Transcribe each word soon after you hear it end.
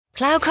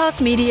Cloudcast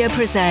Media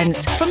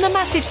presents from the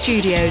massive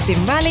studios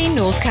in Raleigh,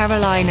 North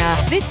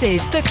Carolina. This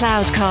is the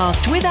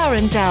Cloudcast with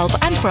Aaron Delp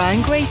and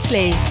Brian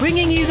Gracely,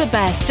 bringing you the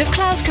best of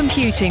cloud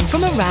computing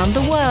from around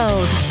the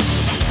world.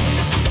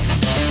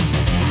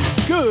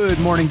 Good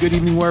morning, good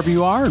evening, wherever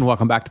you are, and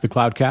welcome back to the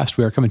Cloudcast.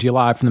 We are coming to you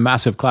live from the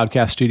massive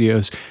Cloudcast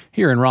studios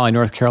here in Raleigh,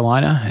 North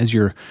Carolina. As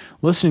you're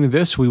listening to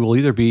this, we will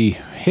either be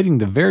hitting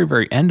the very,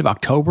 very end of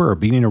October or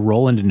beginning to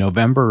roll into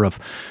November of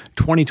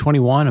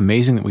 2021.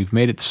 Amazing that we've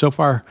made it so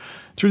far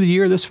through the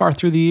year, this far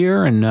through the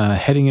year, and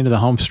heading into the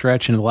home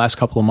stretch into the last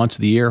couple of months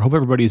of the year. Hope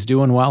everybody is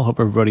doing well. Hope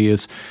everybody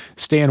is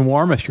staying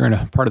warm if you're in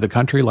a part of the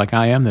country like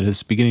I am that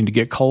is beginning to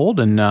get cold.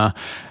 And,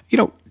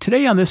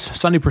 today on this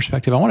Sunday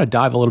Perspective, I want to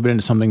dive a little bit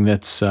into something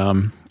that's,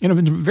 been a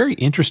very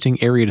interesting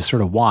area to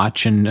sort of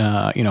watch. And,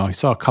 I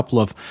saw a couple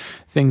of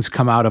things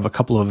come out of a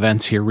couple of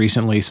events here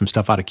recently, some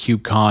stuff out of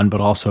KubeCon,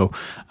 but also,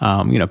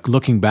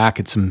 looking back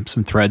at some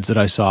threads that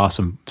I saw,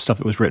 some stuff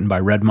that was written by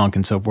RedMonk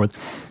and so forth,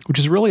 which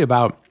is really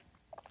about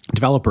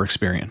developer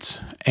experience.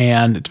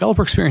 And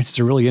developer experience is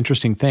a really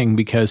interesting thing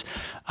because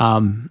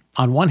on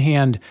one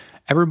hand,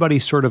 everybody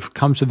sort of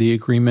comes to the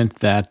agreement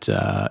that,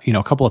 a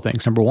couple of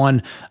things. Number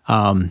one,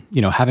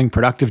 having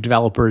productive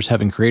developers,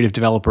 having creative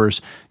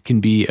developers can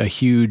be a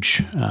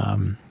huge,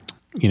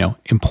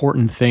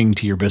 important thing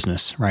to your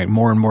business, right?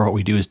 More and more what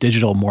we do is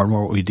digital. More and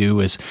more what we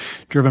do is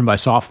driven by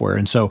software.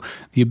 And so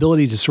the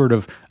ability to sort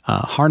of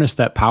harness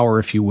that power,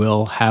 if you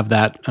will, have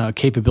that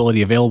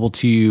capability available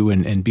to you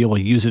and be able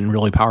to use it in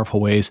really powerful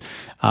ways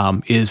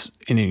is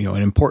an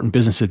important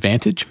business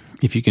advantage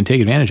if you can take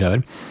advantage of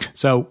it.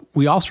 So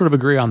we all sort of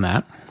agree on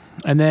that.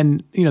 And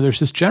then, there's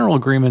this general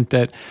agreement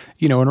that,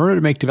 in order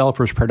to make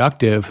developers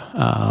productive,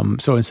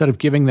 so instead of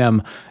giving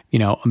them,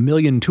 a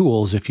million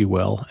tools, if you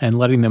will, and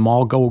letting them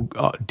all go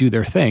do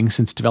their thing,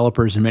 since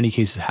developers in many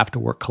cases have to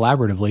work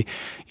collaboratively,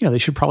 they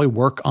should probably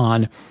work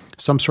on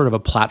some sort of a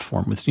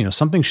platform with,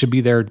 something should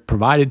be there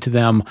provided to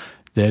them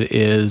that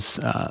is,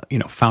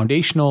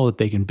 foundational, that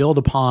they can build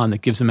upon,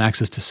 that gives them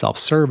access to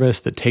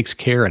self-service, that takes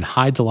care and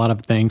hides a lot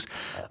of things.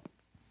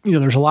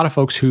 There's a lot of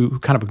folks who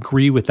kind of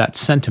agree with that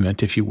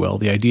sentiment, if you will,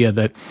 the idea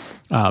that,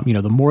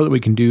 the more that we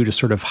can do to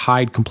sort of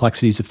hide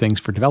complexities of things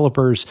for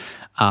developers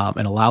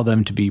and allow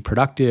them to be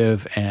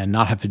productive and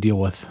not have to deal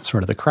with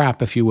sort of the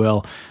crap, if you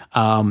will,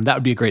 that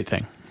would be a great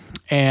thing.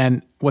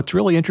 And what's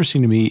really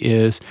interesting to me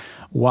is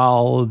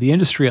while the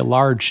industry at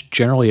large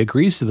generally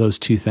agrees to those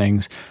two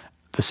things,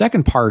 the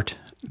second part,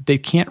 they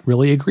can't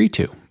really agree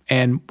to.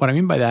 And what I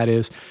mean by that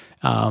is,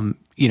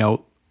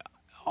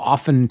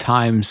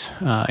 oftentimes,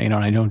 and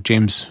I know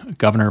James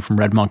Governor from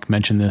RedMonk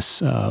mentioned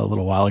this a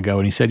little while ago,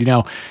 and he said,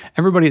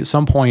 everybody at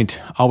some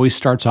point always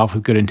starts off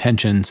with good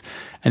intentions,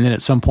 and then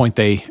at some point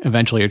they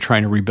eventually are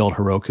trying to rebuild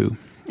Heroku.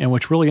 And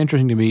what's really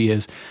interesting to me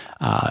is,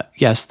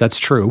 yes, that's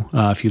true.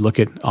 If you look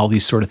at all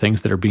these sort of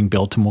things that are being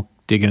built, and we'll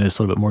dig into this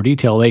a little bit more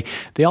detail,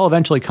 they all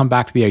eventually come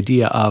back to the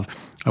idea of,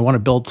 I want to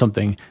build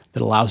something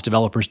that allows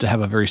developers to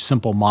have a very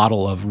simple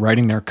model of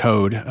writing their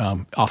code,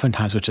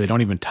 oftentimes which they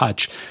don't even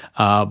touch,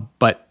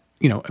 but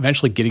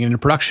eventually getting it into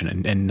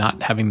production and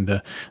not having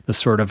the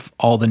sort of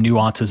all the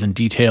nuances and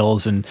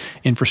details and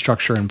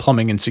infrastructure and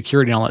plumbing and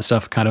security and all that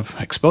stuff kind of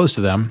exposed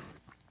to them.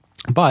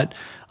 But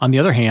on the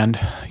other hand,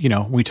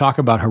 we talk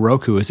about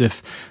Heroku as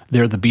if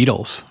they're the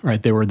Beatles,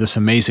 right? They were this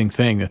amazing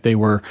thing, that they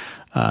were,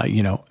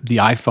 the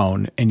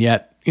iPhone. And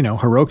yet,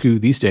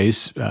 Heroku these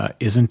days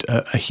isn't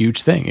a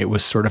huge thing. It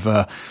was sort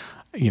of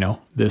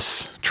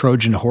this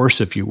Trojan horse,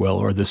 if you will,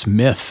 or this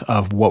myth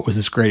of what was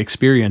this great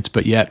experience,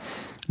 but yet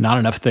not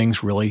enough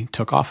things really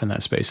took off in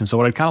that space. And so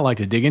what I'd kind of like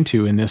to dig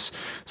into in this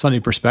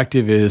Sunday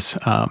Perspective is,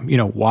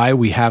 why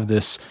we have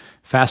this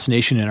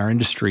fascination in our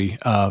industry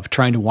of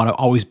trying to want to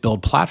always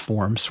build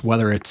platforms,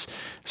 whether it's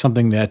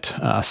something that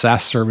a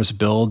SaaS service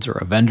builds or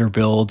a vendor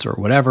builds or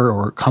whatever,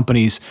 or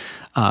companies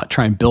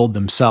try and build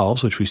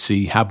themselves, which we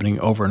see happening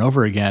over and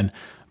over again.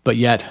 But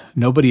yet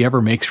nobody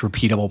ever makes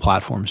repeatable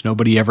platforms.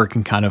 Nobody ever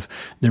can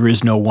there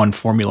is no one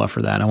formula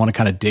for that. And I want to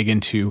kind of dig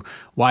into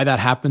why that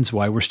happens,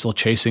 why we're still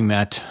chasing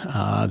that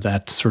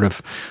sort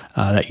of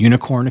that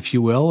unicorn, if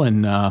you will,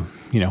 and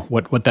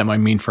what that might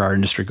mean for our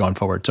industry going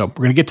forward. So we're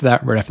going to get to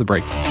that right after the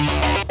break.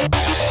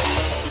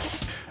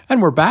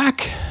 And we're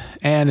back.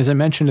 And as I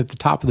mentioned at the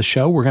top of the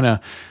show, we're going to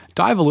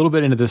dive a little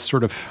bit into this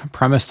sort of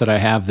premise that I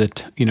have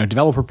that,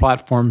 developer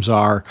platforms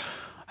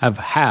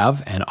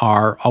have and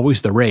are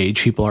always the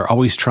rage. People are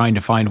always trying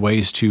to find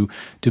ways to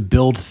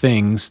build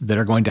things that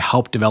are going to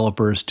help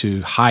developers,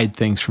 to hide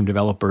things from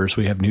developers.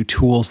 We have new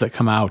tools that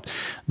come out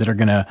that are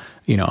going to,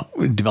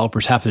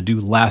 developers have to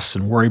do less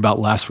and worry about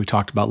less. We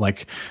talked about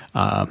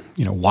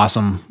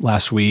WASM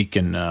last week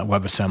and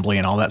WebAssembly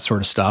and all that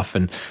sort of stuff.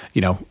 And,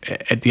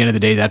 at the end of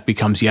the day, that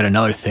becomes yet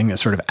another thing that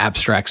sort of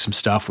abstracts some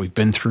stuff. We've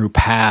been through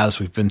PaaS,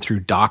 we've been through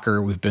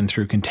Docker, we've been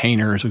through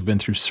containers, we've been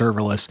through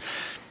serverless.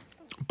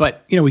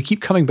 But, we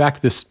keep coming back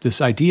to this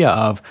idea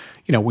of,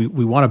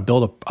 we want to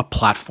build a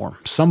platform.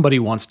 Somebody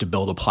wants to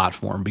build a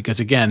platform because,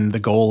 again, the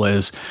goal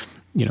is,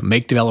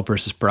 make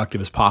developers as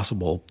productive as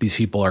possible, these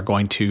people are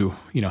going to,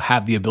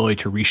 have the ability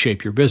to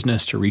reshape your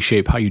business, to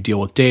reshape how you deal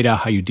with data,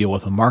 how you deal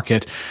with a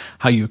market,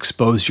 how you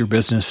expose your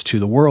business to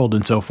the world,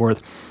 and so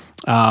forth.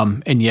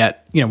 And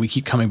yet, we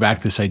keep coming back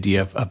to this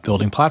idea of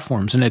building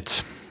platforms, and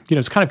it's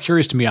kind of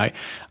curious to me. I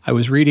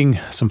was reading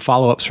some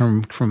follow-ups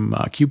from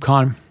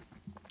KubeCon,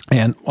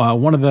 and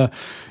one of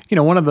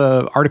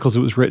the articles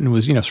that was written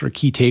was sort of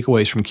key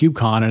takeaways from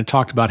KubeCon, and it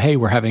talked about, hey,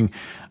 we're having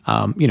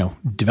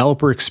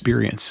developer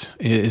experience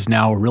is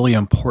now a really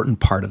important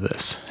part of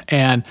this.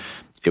 And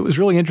it was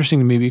really interesting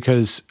to me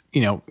because,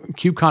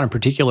 KubeCon in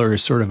particular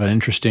is sort of an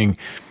interesting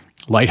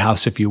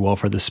lighthouse, if you will,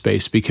 for this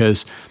space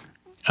because,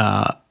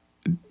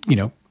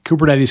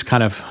 Kubernetes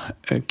kind of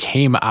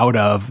came out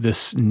of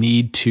this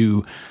need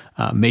to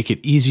make it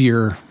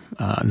easier,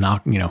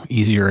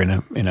 easier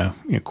in a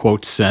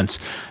quote sense,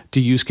 to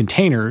use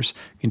containers.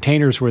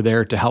 Containers were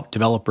there to help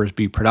developers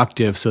be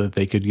productive so that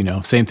they could,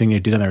 same thing they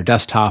did on their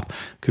desktop,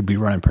 could be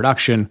run in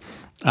production.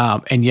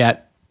 And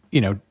yet,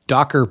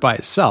 Docker by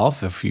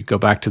itself, if you go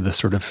back to the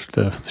sort of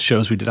the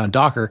shows we did on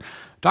Docker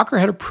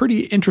had a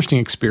pretty interesting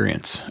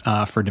experience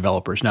for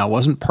developers. Now, it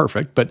wasn't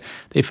perfect, but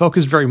they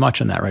focused very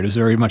much on that, right? It was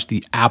very much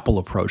the Apple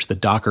approach, the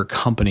Docker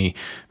company,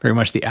 very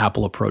much the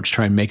Apple approach,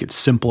 trying to make it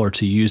simpler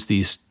to use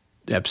these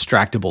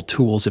abstractable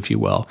tools, if you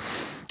will.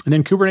 And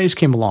then Kubernetes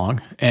came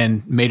along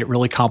and made it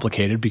really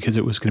complicated because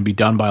it was going to be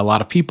done by a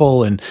lot of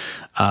people. And,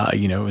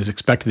 it was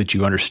expected that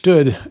you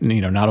understood,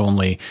 not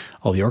only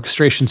all the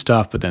orchestration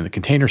stuff, but then the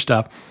container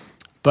stuff.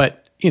 But,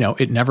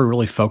 it never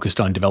really focused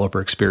on developer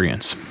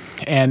experience.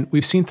 And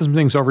we've seen some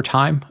things over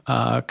time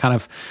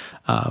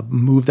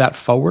move that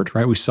forward,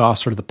 right? We saw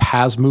sort of the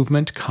PaaS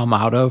movement come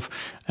out of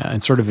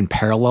and sort of in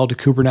parallel to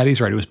Kubernetes,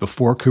 right? It was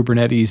before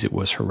Kubernetes, it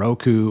was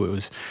Heroku, it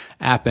was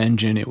App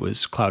Engine, it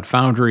was Cloud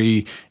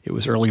Foundry, it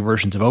was early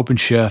versions of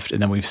OpenShift,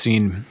 and then we've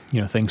seen,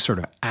 things sort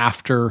of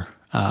afterwards,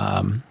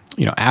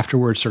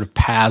 sort of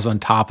PaaS on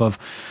top of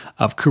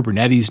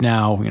Kubernetes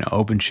now,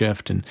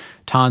 OpenShift and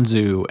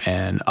Tanzu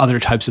and other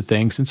types of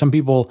things. And some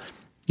people,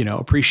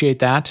 appreciate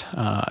that,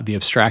 the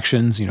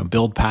abstractions,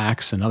 build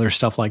packs and other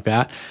stuff like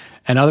that.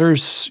 And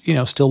others,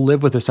 still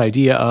live with this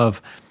idea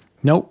of,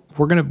 nope,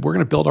 we're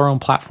gonna build our own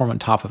platform on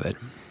top of it.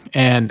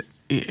 And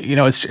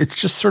it's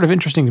just sort of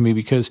interesting to me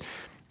because,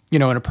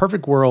 in a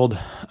perfect world,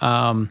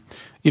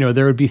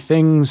 there would be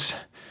things.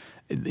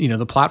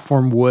 The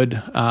platform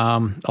would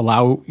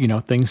allow,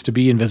 things to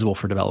be invisible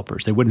for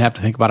developers. They wouldn't have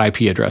to think about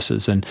IP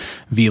addresses and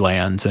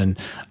VLANs and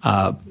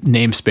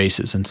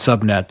namespaces and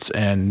subnets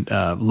and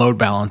load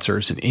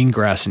balancers and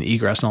ingress and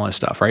egress and all that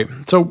stuff, right?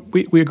 So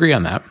we agree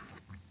on that.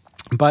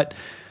 But,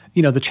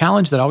 the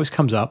challenge that always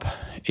comes up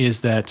is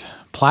that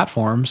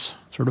platforms,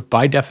 sort of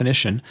by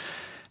definition,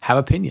 have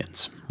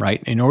opinions,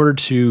 right? In order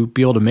to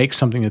be able to make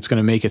something that's going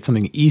to make it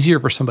something easier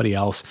for somebody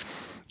else,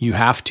 you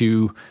have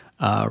to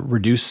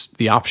reduce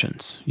the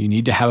options. You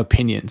need to have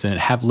opinions and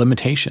have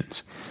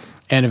limitations.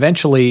 And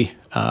eventually,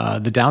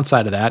 the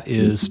downside of that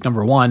is,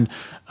 number one,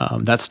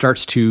 that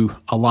starts to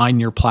align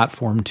your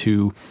platform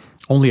to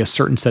only a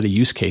certain set of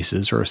use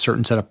cases or a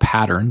certain set of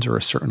patterns or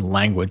a certain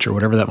language or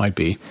whatever that might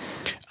be.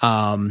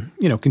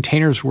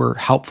 Containers were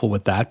helpful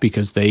with that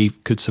because they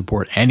could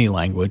support any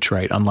language,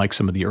 right? Unlike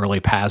some of the early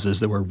PaaSes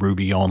that were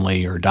Ruby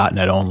only or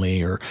 .NET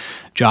only or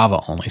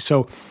Java only.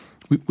 So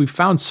we've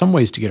found some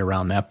ways to get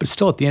around that, but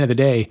still at the end of the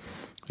day,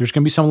 there's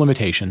going to be some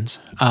limitations.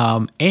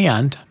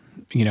 And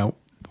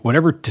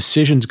whatever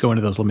decisions go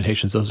into those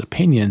limitations, those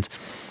opinions,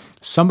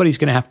 somebody's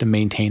going to have to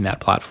maintain that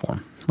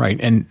platform, right?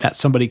 And that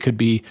somebody could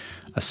be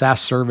a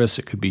SaaS service.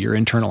 It could be your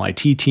internal IT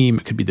team.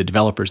 It could be the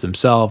developers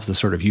themselves, the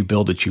sort of you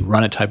build it, you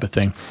run it type of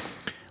thing.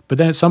 But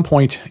then at some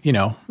point,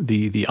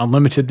 the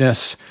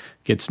unlimitedness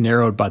gets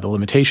narrowed by the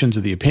limitations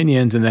of the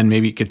opinions, and then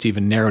maybe it gets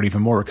even narrowed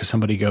even more because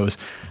somebody goes,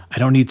 I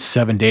don't need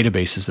 7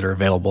 databases that are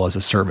available as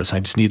a service. I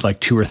just need like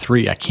 2 or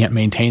 3. I can't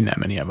maintain that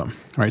many of them.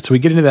 All right, so we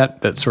get into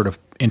that sort of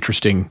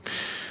interesting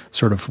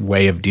sort of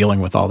way of dealing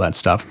with all that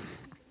stuff.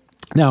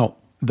 Now,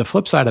 the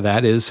flip side of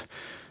that is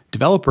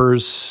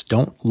developers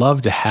don't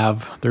love to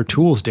have their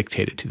tools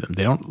dictated to them.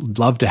 They don't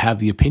love to have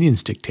the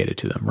opinions dictated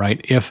to them, right?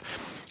 If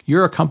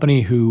you're a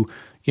company who,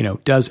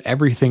 does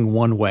everything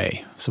one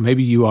way, so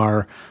maybe you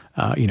are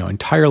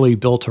entirely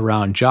built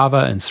around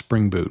Java and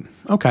Spring Boot.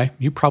 Okay,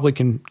 you probably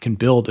can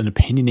build an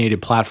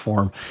opinionated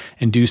platform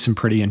and do some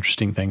pretty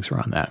interesting things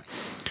around that.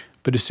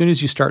 But as soon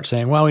as you start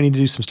saying, well, we need to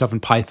do some stuff in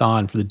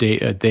Python for the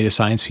data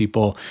science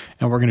people,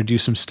 and we're going to do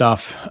some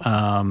stuff,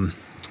 in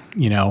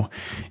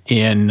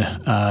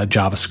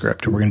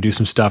JavaScript, or we're going to do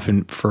some stuff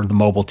for the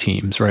mobile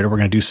teams, right? Or we're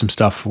going to do some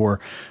stuff for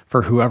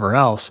whoever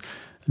else.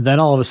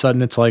 Then all of a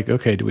sudden it's like,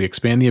 okay, do we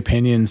expand the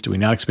opinions? Do we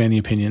not expand the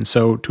opinions?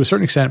 So to a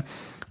certain extent,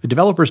 the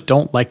developers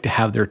don't like to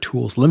have their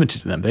tools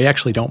limited to them. They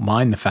actually don't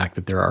mind the fact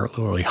that there are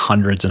literally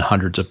hundreds and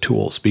hundreds of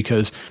tools,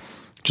 because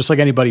just like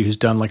anybody who's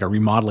done like a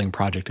remodeling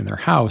project in their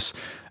house,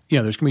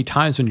 there's going to be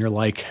times when you're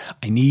like,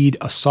 I need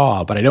a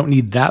saw, but I don't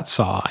need that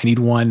saw. I need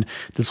one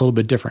that's a little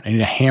bit different. I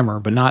need a hammer,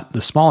 but not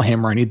the small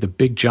hammer. I need the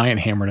big giant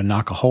hammer to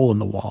knock a hole in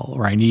the wall,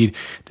 or I need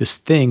this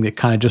thing that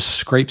kind of just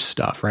scrapes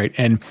stuff, right?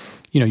 And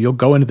you'll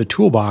go into the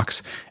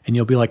toolbox and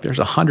you'll be like, there's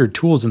 100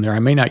 tools in there. I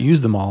may not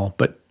use them all,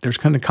 but there's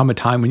going to come a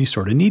time when you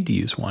sort of need to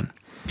use one.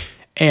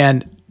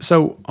 And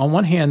so on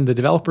one hand, the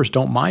developers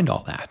don't mind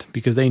all that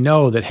because they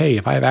know that, hey,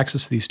 if I have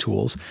access to these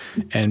tools,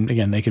 and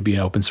again, they could be an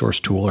open source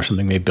tool or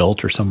something they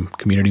built or some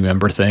community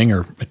member thing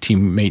or a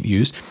teammate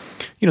used,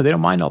 they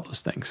don't mind all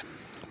those things.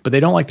 But they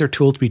don't like their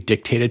tool to be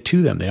dictated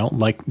to them. They don't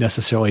like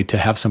necessarily to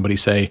have somebody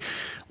say,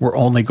 we're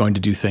only going to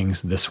do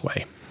things this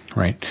way,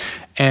 right?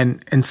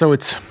 And so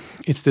it's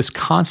this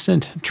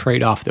constant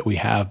trade-off that we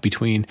have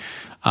between,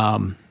 we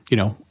want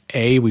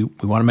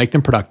to make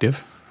them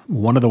productive.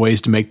 One of the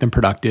ways to make them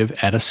productive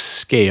at a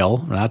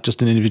scale, not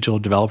just an individual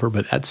developer,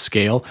 but at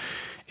scale,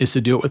 is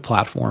to do it with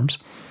platforms.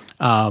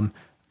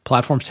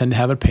 Platforms tend to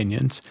have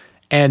opinions.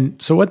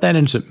 And so what that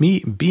ends up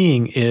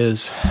being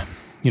is,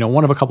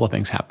 one of a couple of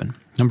things happen.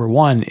 Number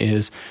one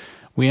is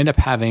we end up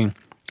having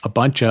a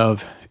bunch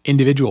of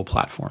individual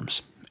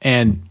platforms.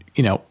 And,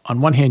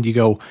 on one hand you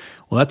go,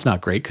 well, that's not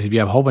great because if you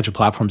have a whole bunch of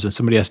platforms and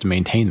somebody has to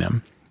maintain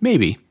them,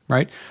 maybe,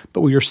 right? But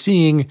what you're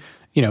seeing,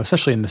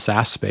 especially in the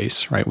SaaS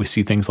space, right? We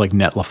see things like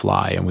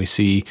Netlify and we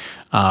see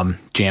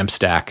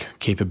Jamstack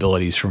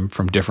capabilities from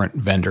different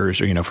vendors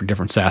or, for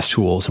different SaaS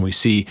tools. And we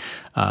see,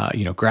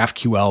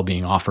 GraphQL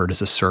being offered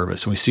as a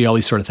service. And we see all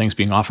these sort of things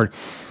being offered,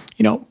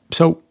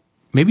 so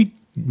maybe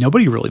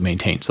nobody really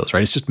maintains those,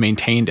 right? It's just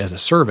maintained as a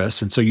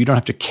service. And so you don't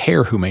have to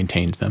care who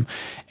maintains them.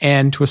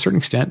 And to a certain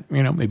extent,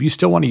 maybe you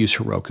still want to use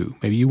Heroku.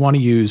 Maybe you want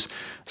to use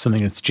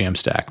something that's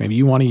Jamstack. Maybe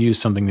you want to use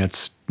something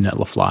that's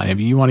Netlify.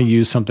 Maybe you want to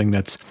use something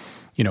that's,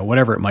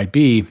 whatever it might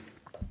be.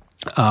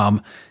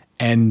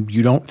 And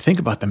you don't think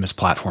about them as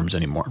platforms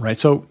anymore, right?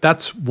 So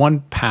that's one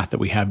path that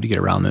we have to get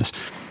around this,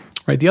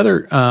 right? The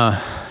other,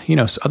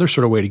 other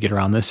sort of way to get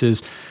around this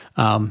is,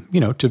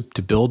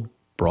 to build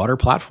broader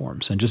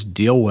platforms and just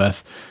deal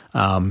with,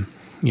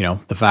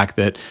 the fact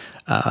that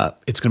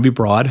it's going to be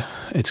broad.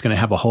 It's going to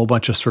have a whole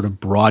bunch of sort of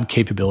broad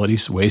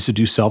capabilities, ways to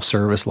do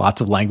self-service. Lots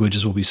of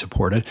languages will be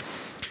supported.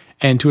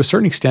 And to a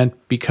certain extent,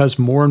 because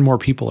more and more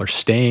people are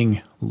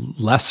staying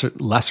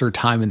lesser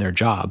time in their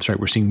jobs, right?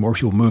 We're seeing more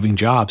people moving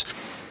jobs.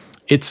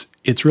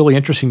 It's really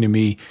interesting to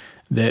me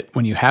that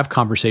when you have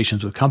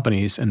conversations with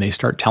companies and they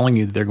start telling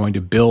you that they're going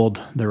to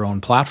build their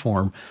own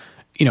platform,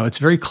 it's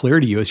very clear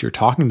to you as you're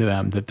talking to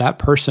them that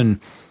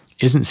person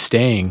isn't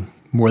staying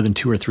more than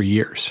 2 or 3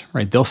 years,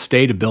 right? They'll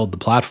stay to build the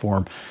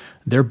platform.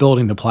 They're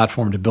building the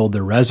platform to build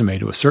their resume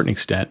to a certain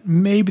extent.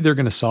 Maybe they're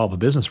going to solve a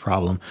business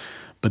problem,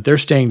 but they're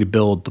staying to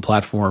build the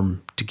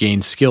platform to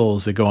gain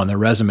skills that go on their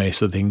resume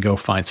so they can go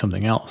find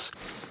something else.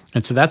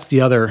 And so that's the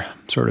other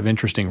sort of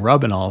interesting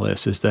rub in all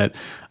this is that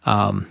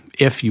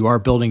if you are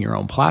building your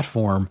own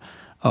platform,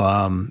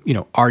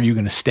 are you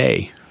going to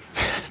stay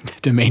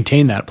to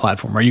maintain that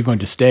platform? Are you going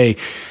to stay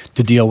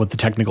to deal with the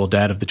technical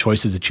debt of the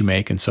choices that you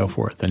make and so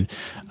forth? And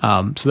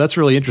so that's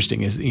really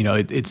interesting. Is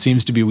it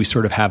seems to be we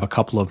sort of have a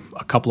couple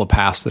of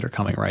paths that are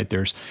coming, right?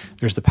 There's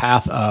the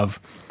path of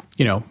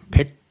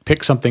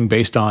pick something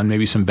based on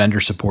maybe some vendor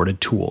supported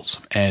tools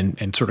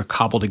and sort of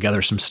cobble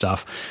together some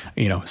stuff,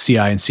 CI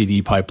and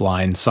CD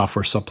pipelines,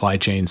 software supply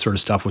chain sort of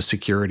stuff with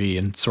security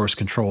and source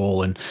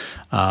control and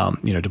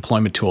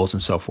deployment tools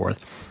and so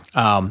forth.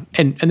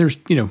 And there's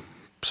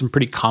some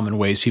pretty common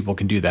ways people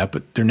can do that,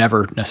 but they're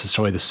never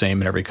necessarily the same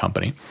in every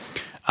company.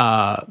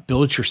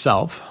 Build it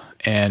yourself.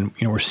 And,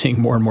 we're seeing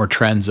more and more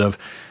trends of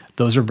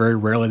those are very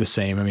rarely the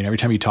same. I mean, every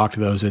time you talk to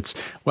those, it's,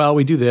 well,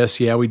 we do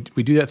this. Yeah, we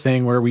do that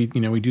thing where we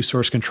do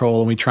source control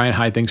and we try and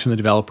hide things from the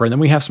developer. And then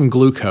we have some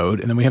glue code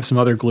and then we have some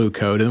other glue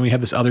code. And then we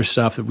have this other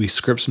stuff that we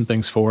script some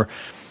things for.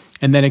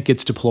 And then it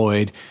gets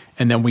deployed.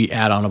 And then we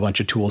add on a bunch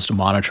of tools to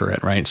monitor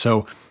it, right?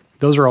 So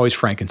those are always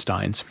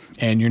Frankensteins,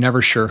 and you're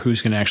never sure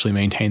who's going to actually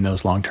maintain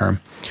those long term.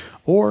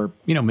 Or,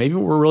 maybe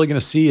what we're really going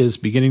to see is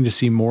beginning to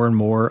see more and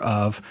more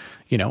of,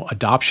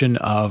 adoption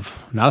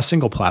of not a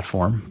single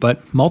platform,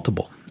 but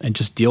multiple, and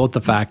just deal with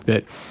the fact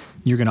that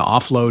you're going to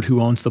offload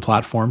who owns the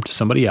platform to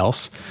somebody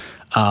else.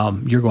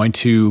 You're going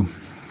to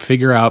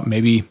figure out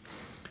maybe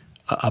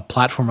a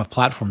platform of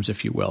platforms,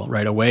 if you will,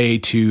 right? A way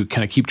to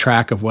kind of keep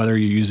track of whether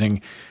you're using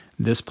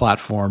this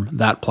platform,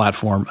 that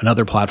platform,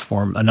 another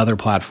platform, another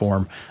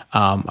platform.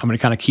 I'm going to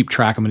kind of keep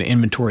track. I'm going to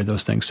inventory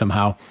those things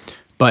somehow,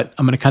 but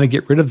I'm going to kind of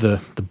get rid of the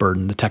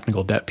burden, the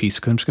technical debt piece,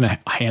 because I'm just going to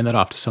hand that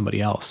off to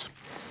somebody else.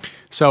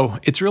 So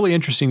it's really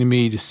interesting to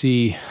me to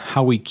see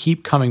how we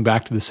keep coming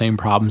back to the same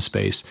problem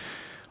space.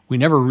 We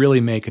never really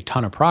make a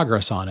ton of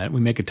progress on it. We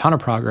make a ton of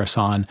progress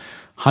on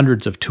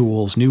hundreds of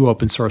tools, new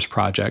open source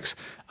projects.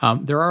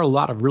 There are a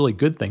lot of really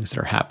good things that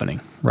are happening,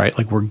 right?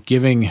 Like we're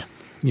giving,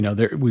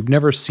 we've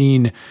never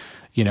seen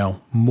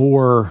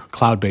more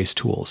cloud-based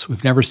tools.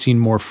 We've never seen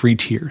more free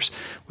tiers.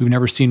 We've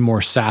never seen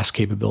more SaaS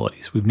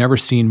capabilities. We've never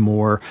seen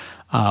more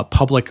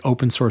public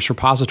open source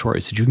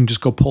repositories that you can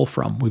just go pull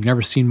from. We've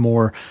never seen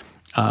more,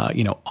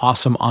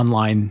 awesome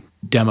online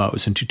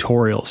demos and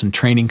tutorials and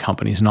training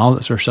companies and all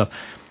that sort of stuff.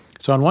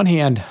 So on one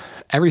hand,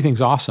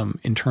 everything's awesome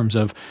in terms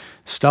of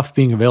stuff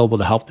being available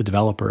to help the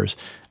developers.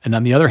 And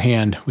on the other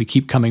hand, we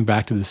keep coming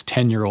back to this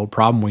 10-year-old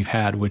problem we've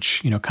had,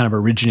 which, kind of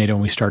originated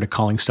when we started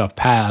calling stuff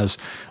PaaS,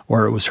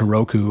 or it was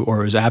Heroku,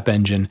 or it was App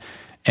Engine.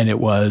 And it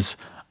was,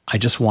 I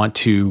just want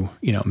to,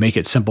 make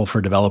it simple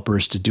for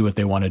developers to do what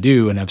they want to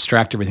do and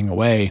abstract everything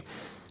away.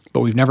 But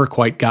we've never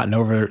quite gotten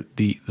over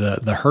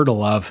the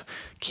hurdle of,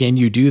 can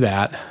you do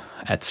that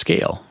at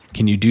scale?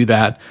 Can you do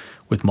that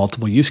with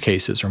multiple use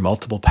cases or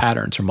multiple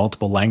patterns or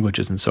multiple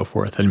languages and so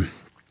forth? And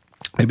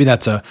maybe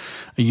that's a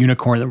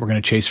unicorn that we're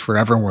going to chase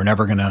forever, and we're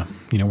never going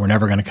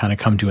to kind of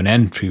come to an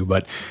end to.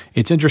 But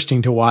it's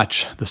interesting to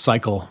watch the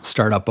cycle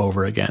start up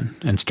over again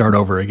and start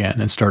over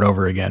again and start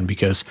over again.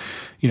 Because,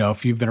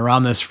 if you've been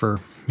around this for,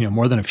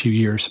 more than a few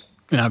years,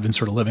 and I've been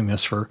sort of living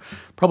this for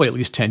probably at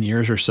least 10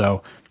 years or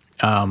so,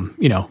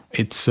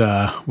 it's,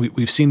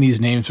 we've seen these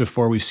names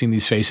before, we've seen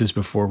these faces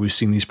before, we've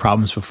seen these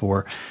problems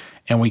before,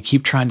 and we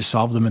keep trying to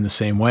solve them in the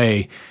same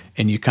way.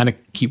 And you kind of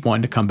keep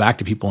wanting to come back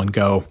to people and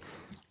go,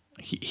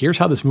 here's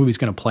how this movie's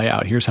going to play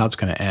out. Here's how it's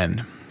going to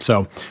end.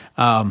 So,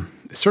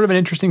 it's sort of an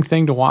interesting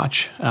thing to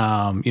watch.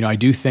 I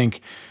do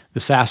think the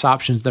SaaS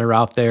options that are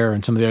out there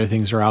and some of the other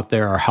things that are out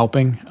there are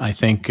helping. I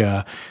think,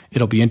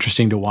 it'll be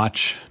interesting to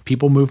watch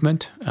people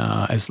movement,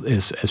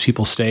 as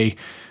people stay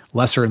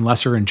lesser and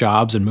lesser in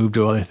jobs and move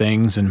to other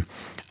things and,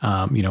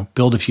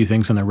 build a few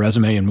things on their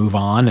resume and move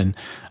on. And,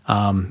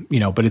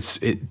 but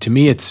to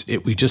me,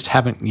 we just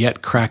haven't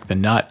yet cracked the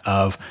nut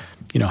of,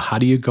 how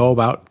do you go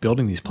about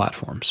building these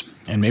platforms?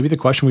 And maybe the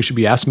question we should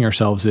be asking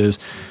ourselves is,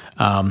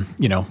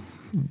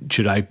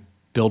 should I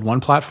build one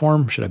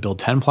platform? Should I build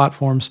 10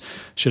 platforms?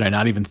 Should I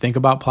not even think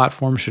about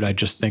platforms? Should I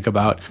just think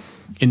about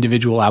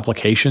individual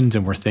applications,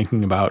 and we're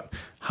thinking about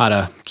how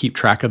to keep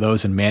track of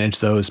those and manage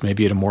those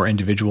maybe at a more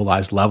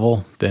individualized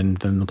level than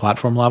the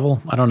platform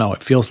level? I don't know.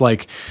 It feels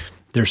like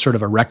there's sort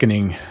of a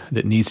reckoning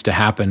that needs to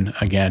happen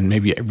again,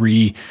 maybe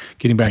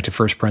getting back to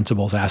first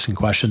principles, asking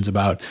questions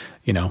about,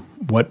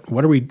 what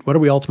are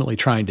we ultimately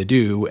trying to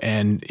do?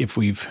 And if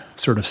we've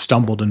sort of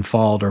stumbled and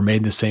fallen or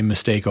made the same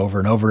mistake over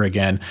and over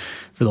again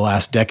for the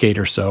last decade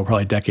or so,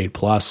 probably decade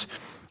plus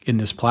in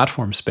this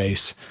platform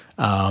space,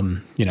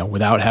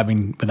 without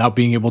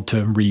being able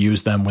to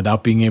reuse them,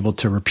 without being able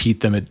to repeat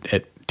them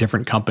at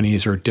different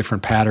companies or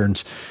different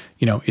patterns,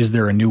 is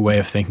there a new way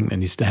of thinking that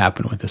needs to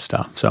happen with this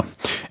stuff? So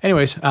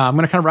anyways, I'm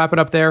going to kind of wrap it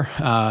up there.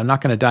 I'm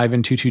not going to dive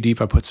in too deep.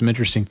 I put some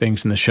interesting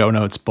things in the show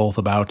notes, both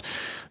about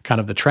kind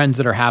of the trends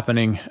that are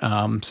happening,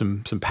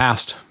 some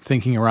past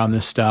thinking around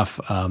this stuff,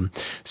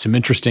 some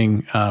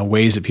interesting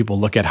ways that people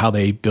look at how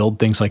they build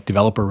things like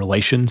developer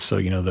relations. So,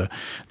 the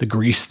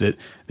grease that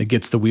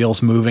gets the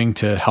wheels moving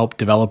to help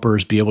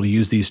developers be able to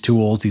use these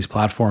tools, these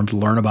platforms,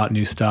 learn about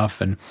new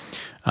stuff, and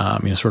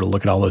sort of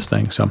look at all those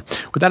things. So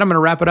with that, I'm going to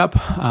wrap it up.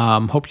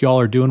 Hope you all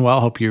are doing well.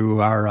 Hope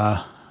you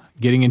are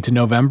getting into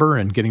November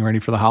and getting ready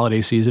for the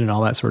holiday season and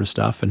all that sort of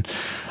stuff. And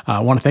I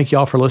want to thank you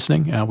all for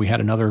listening. We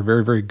had another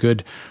very, very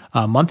good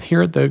month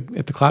here at the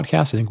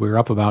Cloudcast. I think we were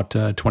up about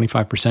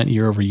 25%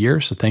 year over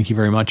year. So thank you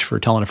very much for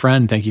telling a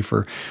friend. Thank you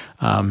for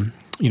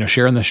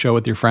sharing the show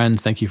with your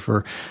friends. Thank you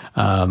for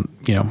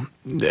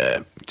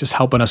just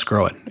helping us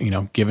grow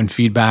it. Giving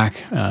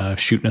feedback,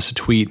 shooting us a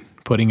tweet,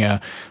 putting a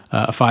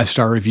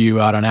 5-star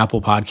review out on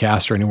Apple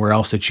Podcasts or anywhere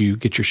else that you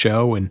get your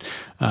show. And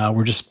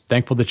we're just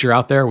thankful that you're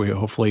out there. We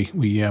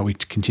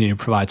continue to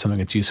provide something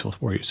that's useful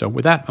for you. So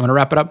with that, I'm going to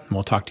wrap it up, and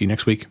we'll talk to you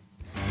next week.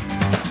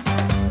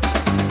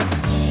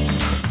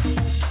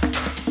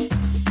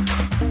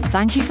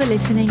 Thank you for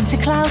listening to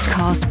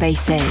Cloudcast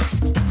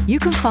Basics. You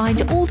can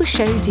find all the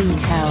show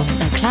details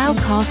at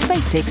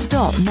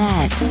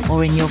cloudcastbasics.net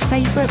or in your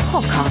favorite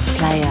podcast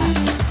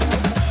player.